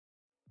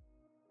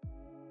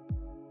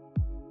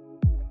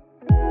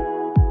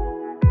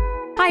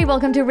Hi,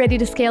 welcome to Ready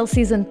to Scale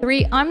Season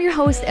 3. I'm your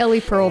host,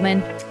 Ellie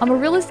Perlman. I'm a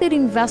real estate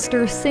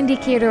investor,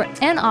 syndicator,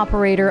 and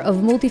operator of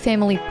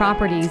multifamily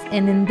properties.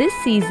 And in this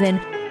season,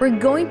 we're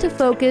going to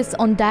focus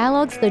on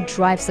dialogues that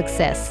drive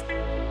success.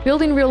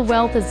 Building real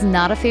wealth is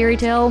not a fairy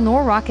tale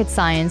nor rocket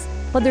science,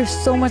 but there's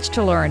so much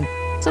to learn.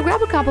 So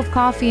grab a cup of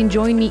coffee and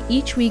join me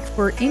each week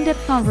for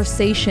in-depth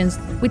conversations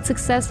with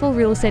successful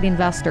real estate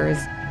investors.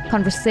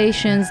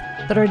 Conversations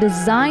that are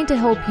designed to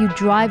help you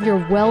drive your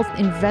wealth,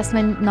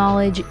 investment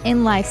knowledge,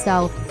 and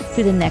lifestyle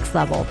to the next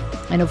level.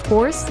 And of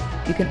course,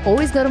 you can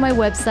always go to my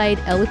website,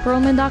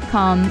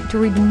 ellieperlman.com, to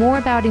read more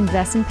about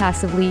investing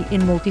passively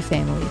in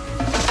multifamily.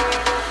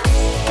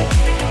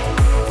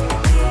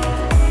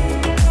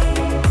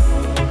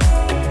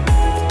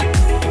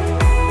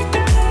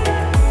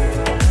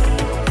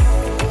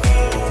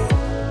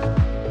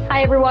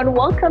 Hi everyone,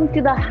 welcome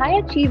to the High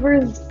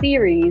Achievers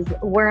series,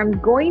 where I'm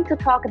going to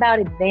talk about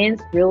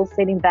advanced real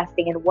estate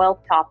investing and wealth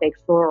topics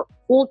for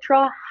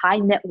ultra high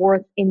net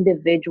worth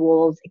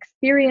individuals,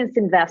 experienced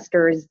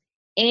investors,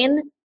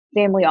 and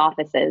family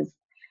offices.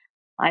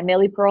 I'm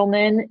Ellie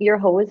Perlman, your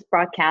host,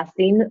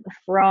 broadcasting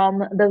from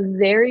the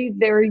very,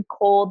 very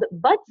cold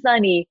but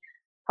sunny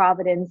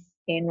Providence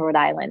in Rhode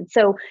Island.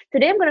 So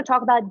today I'm going to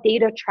talk about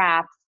data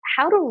traps,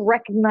 how to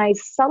recognize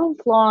subtle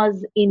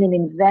flaws in an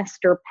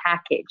investor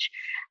package.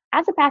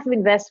 As a passive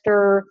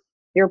investor,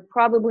 you're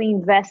probably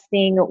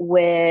investing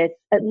with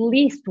at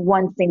least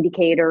one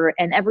syndicator,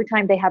 and every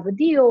time they have a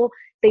deal,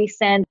 they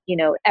send,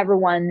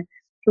 everyone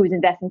who's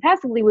investing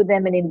passively with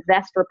them an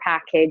investor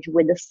package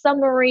with a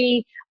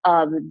summary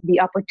of the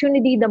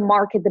opportunity, the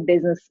market, the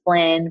business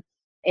plan,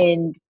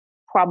 and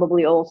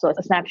probably also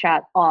a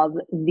snapshot of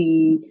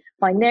the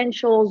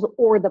financials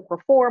or the pro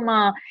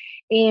forma.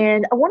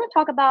 And I want to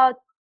talk about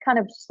kind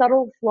of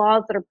subtle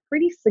flaws that are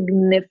pretty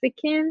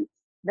significant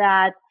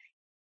that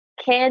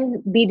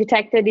can be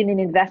detected in an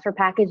investor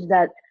package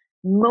that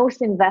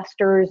most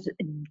investors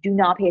do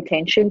not pay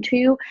attention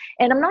to.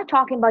 And I'm not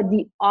talking about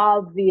the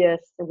obvious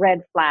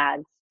red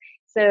flags.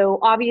 So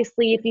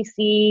obviously, if you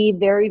see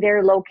very,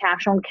 very low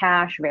cash on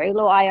cash, very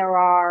low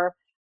IRR,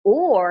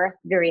 or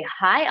very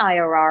high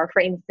IRR,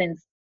 for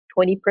instance,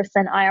 20%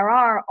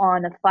 IRR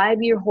on a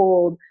 5-year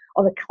hold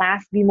of a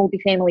Class B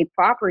multifamily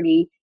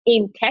property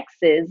in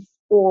Texas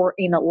or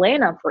in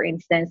Atlanta, for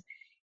instance,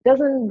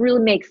 doesn't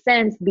really make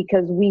sense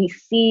because we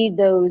see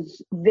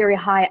those very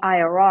high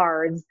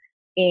IRRs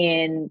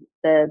in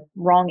the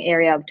wrong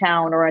area of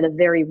town or at a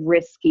very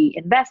risky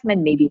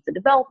investment. Maybe it's a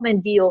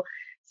development deal.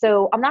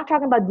 So I'm not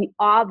talking about the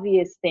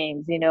obvious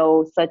things,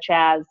 such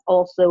as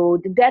also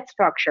the debt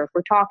structure. If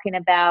we're talking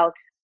about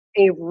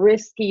a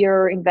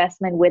riskier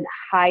investment with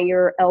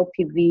higher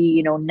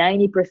LTV,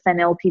 90%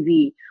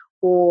 LTV,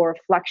 or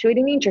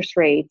fluctuating interest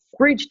rates,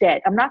 bridge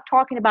debt. I'm not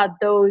talking about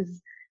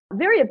those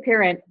very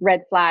apparent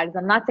red flags.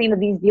 I'm not saying that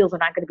these deals are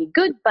not going to be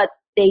good, but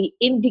they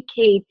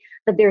indicate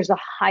that there's a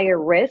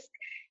higher risk.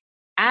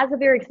 As a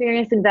very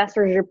experienced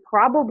investor, you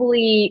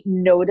probably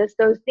notice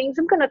those things.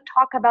 I'm going to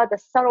talk about the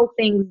subtle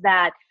things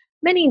that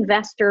many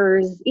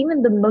investors,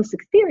 even the most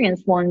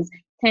experienced ones,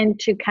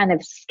 tend to kind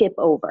of skip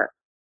over.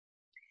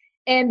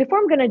 And before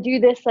I'm going to do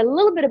this, a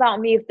little bit about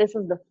me. If this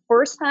is the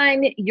first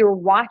time you're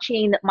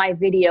watching my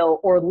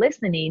video or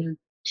listening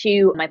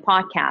to my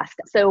podcast.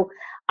 So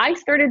I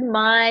started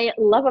my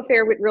love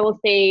affair with real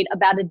estate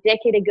about a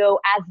decade ago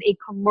as a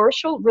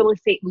commercial real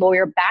estate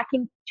lawyer back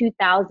in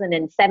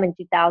 2007,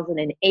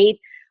 2008.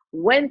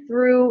 Went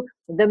through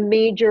the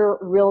major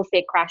real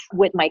estate crash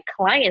with my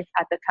clients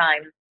at the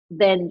time,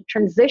 then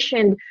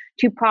transitioned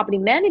to property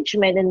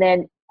management and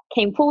then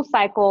came full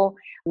cycle,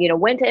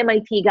 went to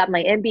MIT, got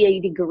my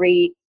MBA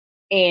degree,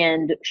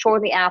 and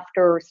shortly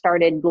after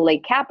started Blue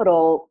Lake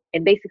Capital.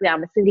 And basically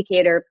I'm a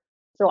syndicator.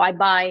 So I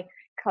buy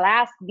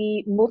Class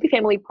B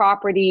multifamily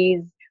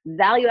properties,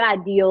 value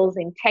add deals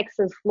in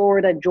Texas,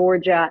 Florida,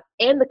 Georgia,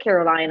 and the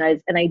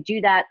Carolinas. And I do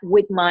that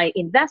with my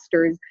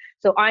investors.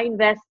 So I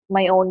invest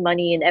my own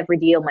money in every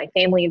deal. My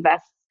family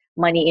invests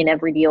money in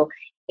every deal.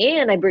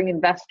 And I bring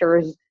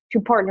investors to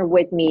partner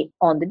with me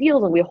on the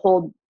deals. And we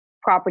hold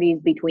properties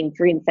between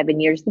 3 and 7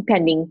 years,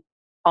 depending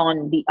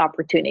on the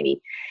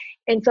opportunity.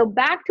 And so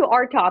back to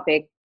our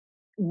topic,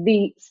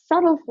 the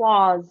subtle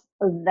flaws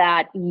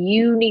that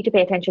you need to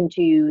pay attention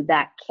to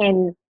that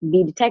can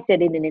be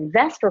detected in an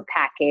investor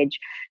package.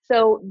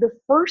 So the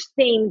first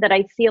thing that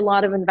I see a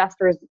lot of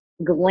investors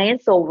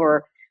glance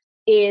over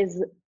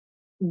is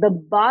the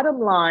bottom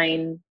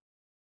line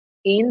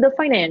in the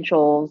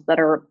financials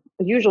that are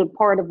usually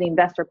part of the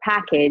investor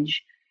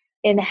package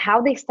and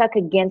how they stack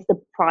against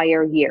the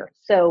prior year.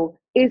 So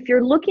if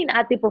you're looking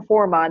at the pro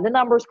forma and the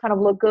numbers kind of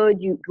look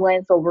good, you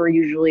glance over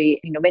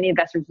usually, many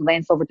investors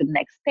glance over to the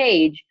next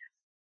page.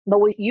 But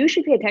what you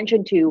should pay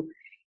attention to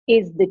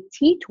is the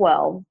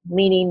T12,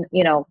 meaning,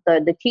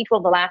 the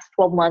T12, the last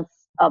 12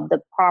 months of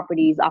the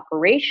property's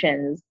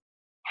operations,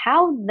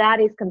 how that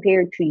is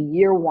compared to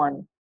year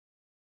one.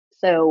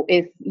 So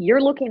if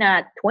you're looking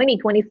at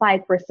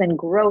 25%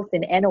 growth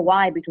in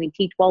NOI between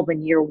T12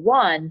 and year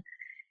one,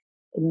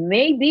 it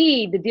may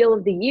be the deal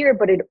of the year,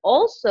 but it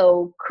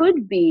also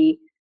could be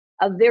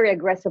a very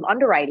aggressive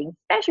underwriting,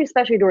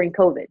 especially during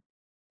COVID.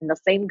 And the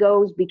same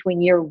goes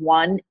between year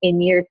one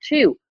and year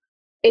two.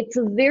 It's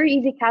a very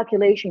easy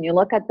calculation. You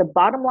look at the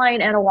bottom line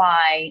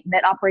NOI,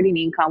 net operating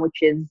income, which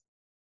is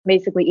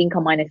basically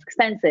income minus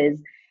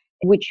expenses,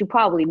 which you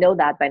probably know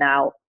that by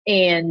now.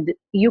 And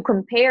you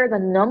compare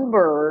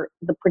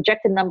the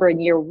projected number in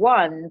year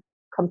one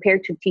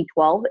compared to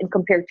T12 and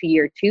compared to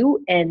year two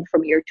and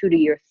from year two to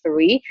year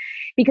three.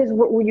 Because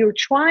what you're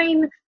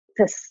trying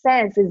to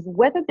sense is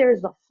whether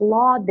there's a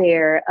flaw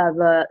there of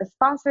a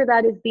sponsor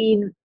that is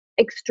being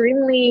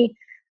extremely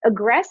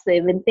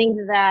aggressive and think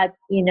that,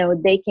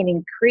 they can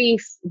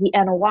increase the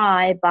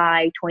NOI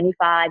by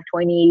 25,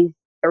 20,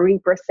 30%.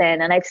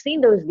 And I've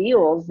seen those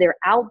deals, they're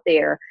out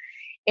there.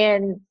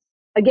 And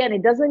again,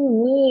 it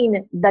doesn't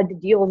mean that the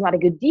deal is not a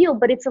good deal,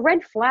 but it's a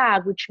red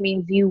flag, which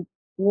means you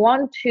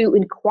want to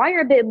inquire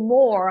a bit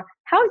more.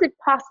 How is it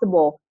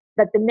possible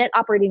that the net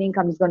operating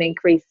income is going to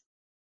increase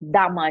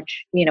that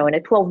much, in a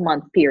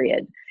 12-month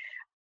period?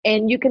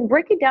 And you can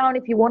break it down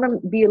if you want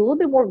to be a little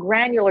bit more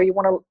granular. You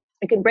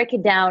can break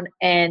it down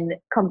and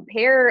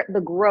compare the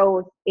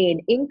growth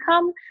in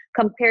income,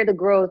 compare the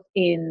growth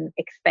in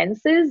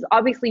expenses.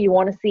 Obviously, you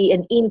want to see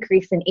an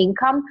increase in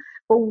income,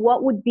 but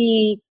what would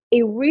be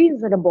a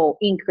reasonable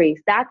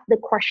increase? That's the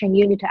question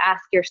you need to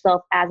ask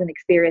yourself as an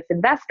experienced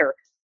investor.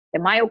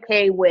 Am I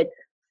okay with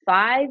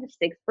 5,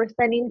 6%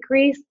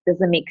 increase?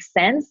 Does it make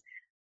sense?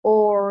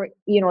 Or,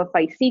 if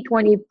I see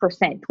 20%,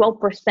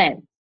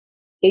 12%,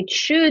 it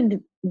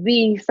should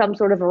be some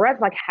sort of a red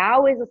flag.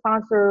 How is a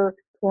sponsor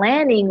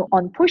planning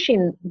on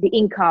pushing the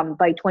income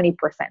by 20%?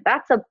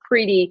 That's a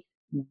pretty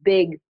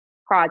big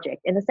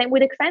project. And the same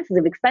with expenses.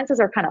 If expenses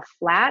are kind of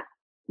flat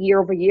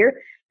year over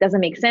year, doesn't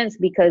make sense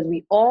because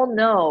we all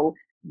know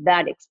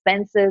that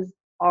expenses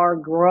are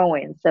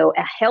growing. So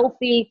a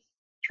healthy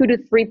 2 to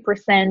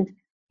 3%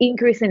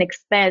 increase in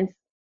expense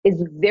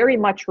is very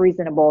much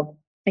reasonable.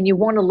 And you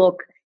want to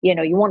look, you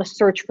want to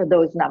search for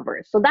those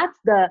numbers. So that's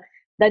the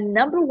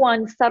number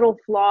one subtle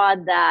flaw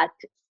that,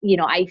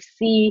 I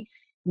see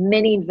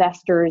many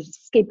investors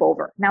skip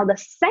over. Now, the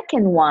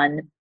second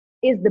one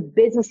is the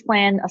business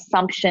plan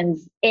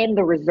assumptions and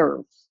the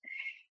reserves.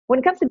 When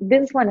it comes to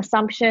business plan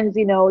assumptions,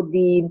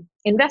 the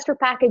investor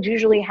package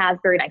usually has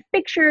very nice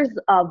pictures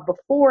of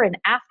before and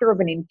after of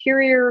an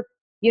interior,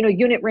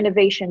 unit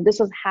renovation. This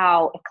is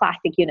how a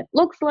classic unit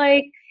looks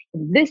like.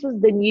 This is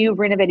the new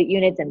renovated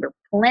units, and they're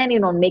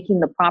planning on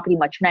making the property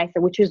much nicer,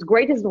 which is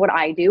great. This is what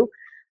I do.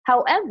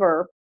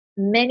 However,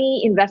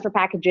 many investor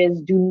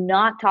packages do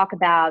not talk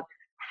about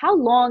how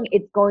long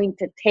it's going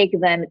to take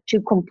them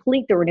to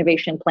complete the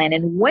renovation plan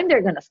and when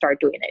they're going to start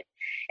doing it.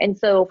 And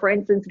so, for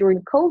instance,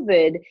 during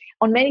COVID,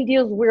 on many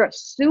deals, we're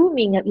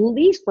assuming, at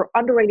least for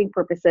underwriting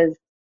purposes,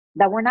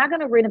 that we're not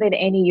going to renovate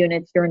any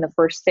units during the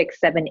first 6,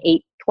 7,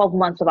 8, 12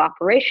 months of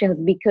operations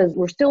because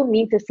we still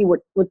need to see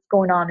what's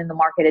going on in the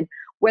market and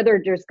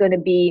whether there's going to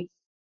be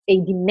a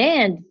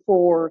demand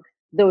for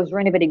those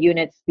renovated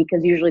units,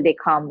 because usually they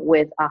come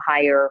with a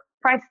higher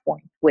price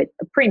point, with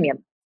a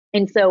premium.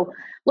 And so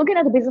looking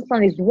at the business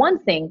plan is one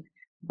thing,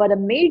 but a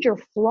major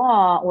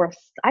flaw, or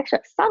actually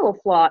a subtle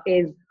flaw,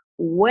 is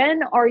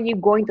when are you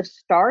going to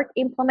start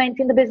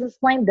implementing the business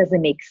plan? Does it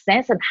make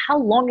sense? And how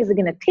long is it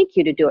going to take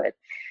you to do it?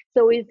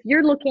 So if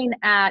you're looking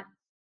at,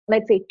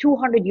 let's say,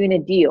 200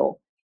 unit deal,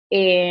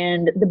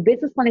 and the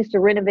business plan is to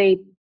renovate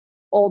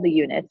all the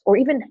units, or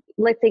even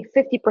let's say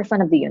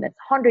 50% of the units,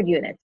 100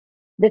 units,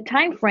 the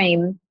time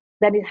frame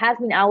that it has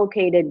been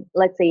allocated,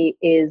 let's say,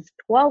 is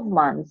 12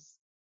 months.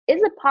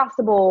 Is it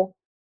possible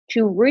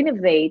to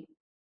renovate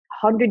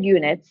 100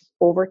 units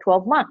over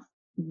 12 months?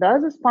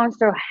 Does a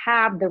sponsor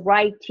have the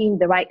right team,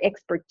 the right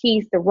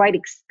expertise, the right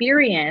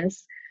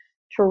experience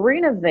to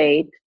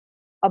renovate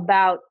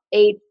about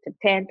 8 to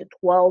 10 to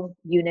 12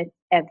 units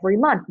every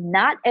month?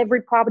 Not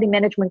every property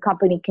management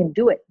company can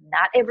do it.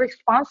 Not every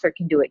sponsor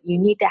can do it. You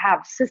need to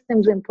have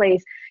systems in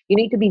place. You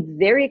need to be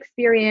very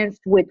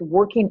experienced with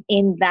working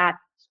in that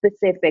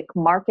specific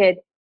market.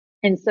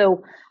 And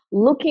so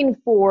looking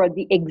for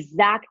the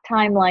exact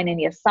timeline and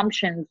the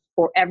assumptions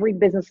for every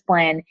business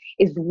plan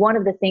is one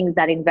of the things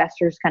that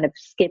investors kind of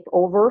skip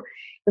over.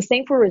 The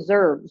same for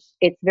reserves.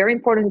 It's very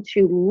important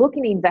to look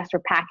in the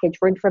investor package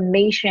for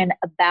information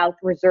about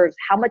reserves.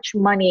 How much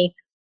money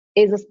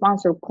is a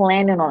sponsor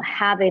planning on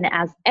having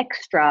as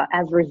extra,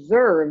 as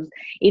reserves,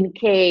 in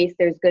case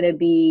there's going to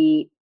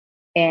be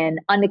an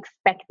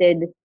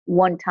unexpected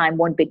one-time,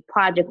 one big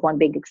project, one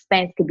big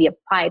expense? Could be a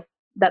pipe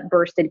that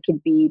bursted, it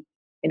could be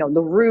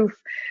the roof.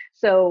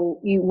 So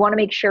you want to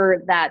make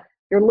sure that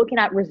you're looking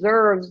at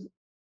reserves.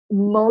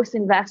 Most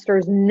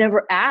investors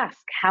never ask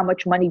how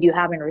much money do you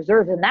have in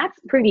reserves. And that's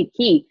pretty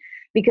key,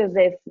 because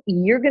if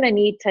you're going to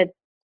need to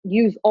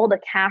use all the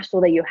cash so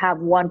that you have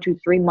 1, 2,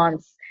 3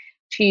 months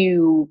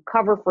to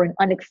cover for an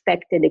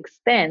unexpected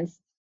expense,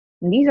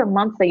 and these are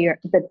months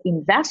that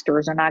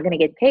investors are not going to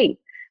get paid.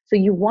 So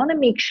you want to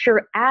make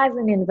sure as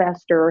an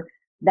investor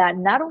that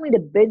not only the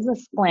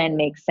business plan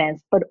makes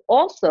sense, but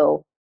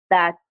also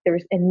that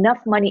there's enough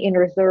money in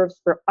reserves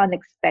for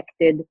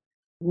unexpected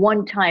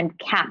one-time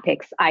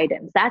CapEx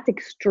items. That's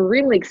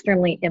extremely,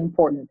 extremely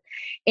important.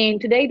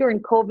 And today during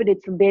COVID,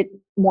 it's a bit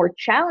more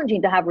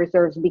challenging to have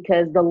reserves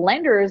because the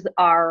lenders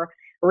are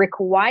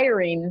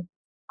requiring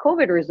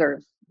COVID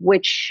reserves,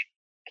 which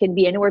can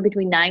be anywhere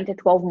between 9 to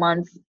 12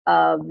 months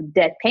of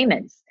debt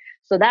payments.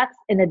 So that's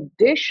an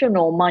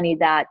additional money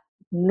that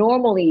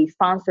normally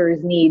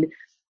sponsors need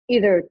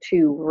either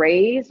to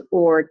raise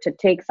or to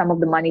take some of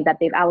the money that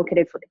they've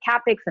allocated for the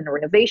CapEx and the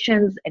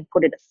renovations and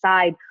put it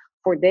aside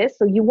for this.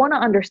 So you want to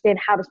understand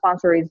how the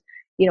sponsor is,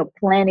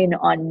 planning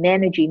on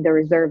managing the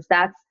reserves.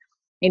 That's,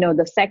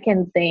 the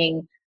second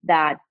thing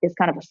that is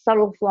kind of a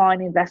subtle flaw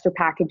in investor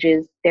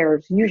packages.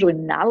 There's usually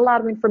not a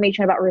lot of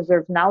information about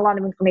reserves, not a lot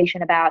of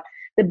information about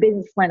the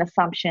business plan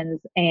assumptions.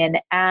 And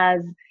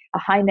as a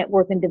high net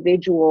worth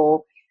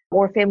individual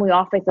or family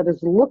office that is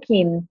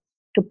looking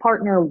to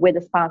partner with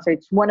a sponsor,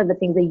 it's one of the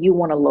things that you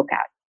want to look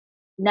at.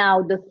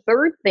 Now, the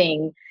third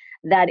thing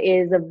that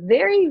is a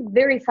very,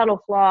 very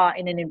subtle flaw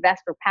in an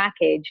investor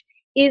package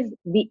is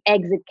the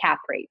exit cap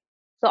rate.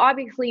 So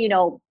obviously,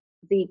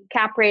 the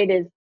cap rate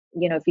is,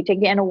 if you take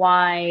the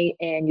NOI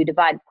and you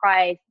divide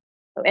price,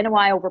 so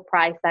NOI over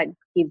price, that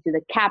gives you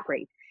the cap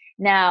rate.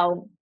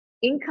 Now,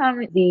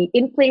 income, the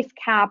in-place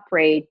cap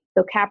rate,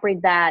 the cap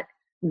rate that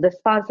the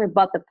sponsor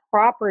bought the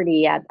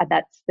property at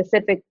that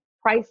specific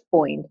price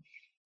point,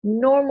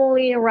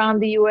 normally around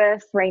the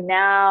US right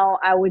now,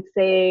 I would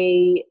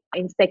say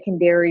in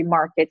secondary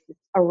markets,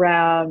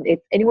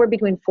 it's anywhere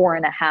between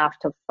 4.5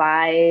 to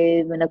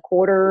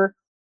 5.25,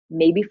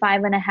 maybe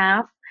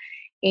 5.5.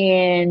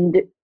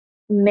 And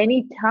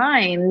many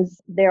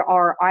times there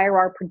are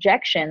IRR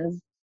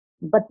projections,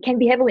 but can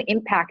be heavily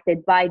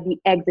impacted by the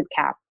exit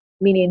cap,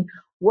 meaning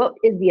what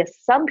is the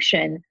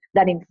assumption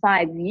that in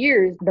 5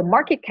 years, the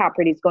market cap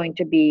rate is going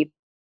to be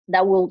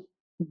that will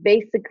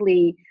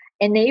basically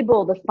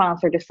enable the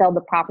sponsor to sell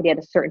the property at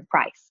a certain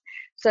price.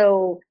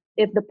 So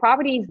if the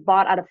property is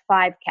bought at a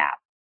 5 cap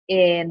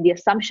and the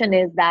assumption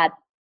is that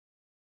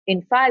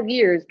in 5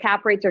 years,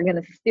 cap rates are going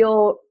to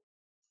still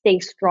stay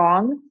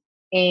strong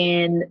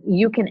and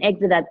you can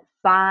exit at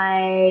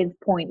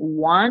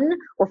 5.1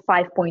 or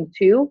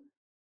 5.2,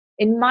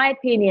 in my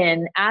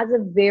opinion, as a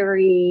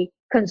very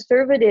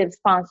conservative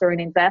sponsor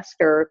and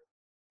investor,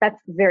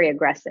 that's very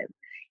aggressive.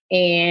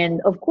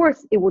 And of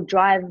course, it will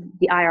drive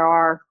the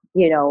IRR,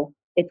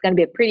 it's going to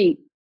be a pretty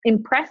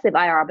impressive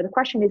IRR. But the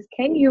question is,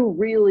 can you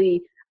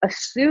really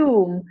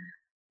assume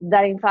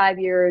that in 5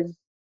 years,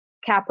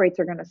 cap rates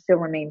are going to still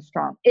remain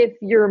strong? If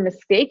you're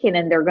mistaken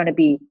and they're going to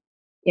be,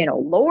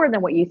 lower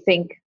than what you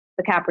think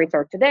the cap rates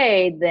are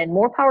today, then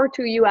more power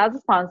to you as a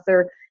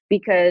sponsor,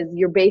 because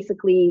you're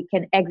basically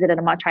can exit at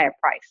a much higher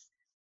price.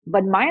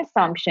 But my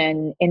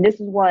assumption, and this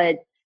is what,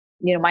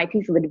 my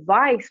piece of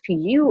advice to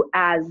you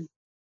as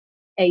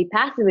a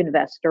passive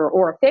investor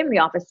or a family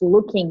office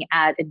looking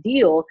at a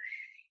deal,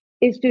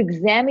 is to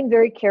examine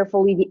very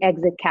carefully the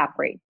exit cap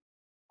rate.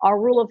 Our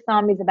rule of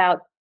thumb is about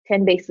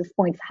 10 basis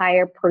points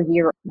higher per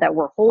year that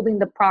we're holding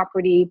the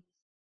property.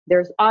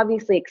 There's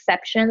obviously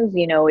exceptions.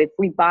 If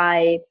we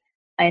buy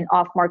an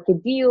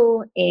off-market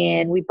deal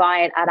and we buy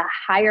it at a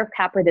higher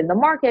cap rate than the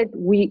market,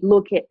 we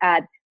look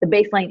at the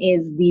baseline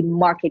is the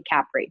market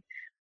cap rate.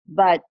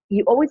 But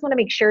you always want to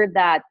make sure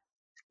that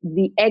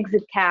the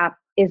exit cap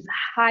is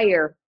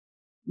higher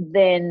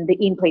than the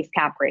in-place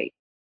cap rate,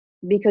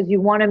 because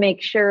you want to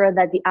make sure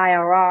that the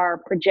IRR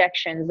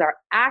projections are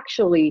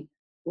actually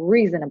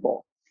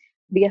reasonable.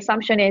 The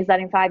assumption is that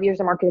in 5 years,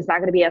 the market is not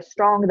going to be as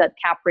strong, that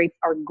cap rates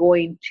are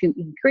going to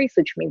increase,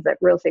 which means that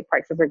real estate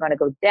prices are going to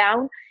go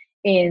down.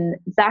 And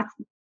that's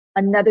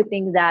another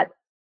thing that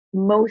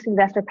most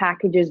investor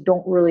packages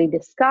don't really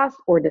discuss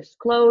or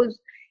disclose,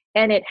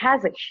 and it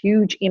has a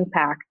huge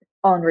impact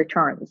on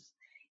returns.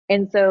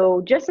 And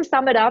so just to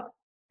sum it up,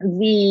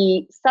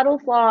 the subtle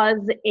flaws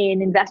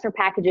in investor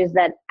packages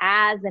that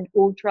as an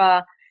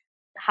ultra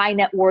high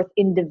net worth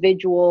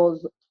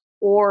individuals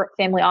or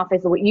family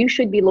office, what you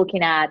should be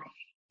looking at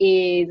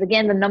is,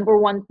 again, the number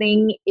one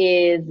thing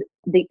is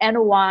the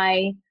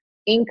NOI,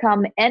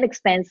 income and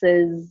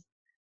expenses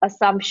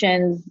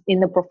assumptions in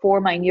the pro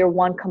forma in year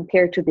one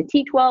compared to the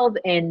T12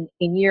 and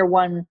in year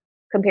one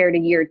compared to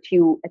year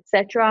two,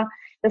 etc.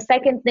 The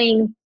second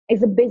thing is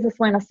the business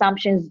plan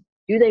assumptions.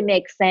 Do they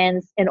make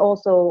sense? And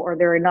also, are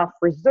there enough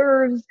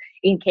reserves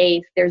in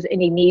case there's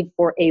any need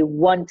for a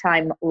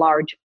one-time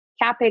large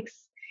CapEx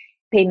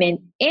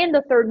payment? And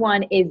the third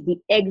one is the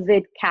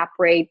exit cap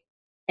rate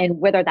and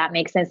whether that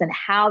makes sense and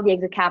how the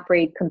exit cap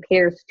rate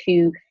compares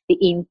to the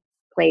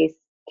in-place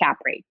cap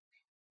rate.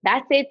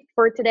 That's it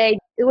for today.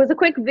 It was a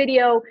quick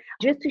video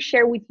just to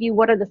share with you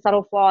what are the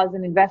subtle flaws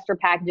in investor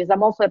packages.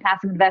 I'm also a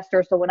passive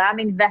investor, so when I'm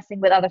investing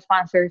with other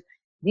sponsors,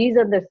 these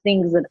are the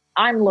things that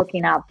I'm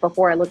looking at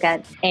before I look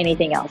at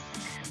anything else.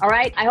 All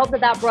right, I hope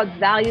that brought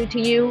value to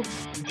you.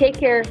 Take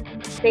care,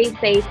 stay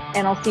safe,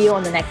 and I'll see you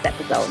on the next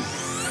episode.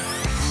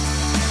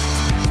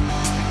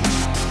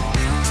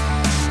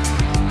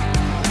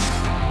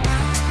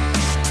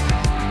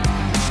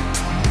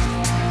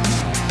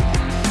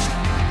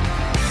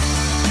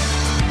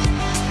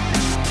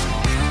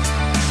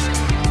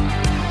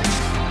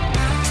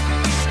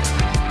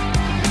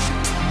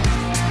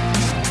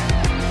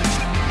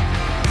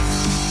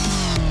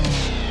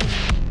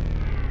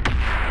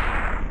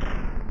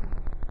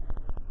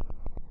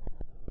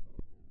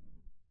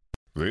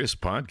 This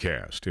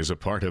podcast is a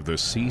part of the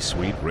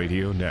C-Suite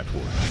Radio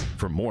Network.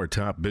 For more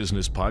top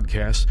business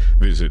podcasts,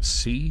 visit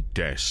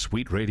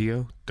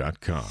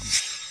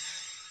c-suiteradio.com.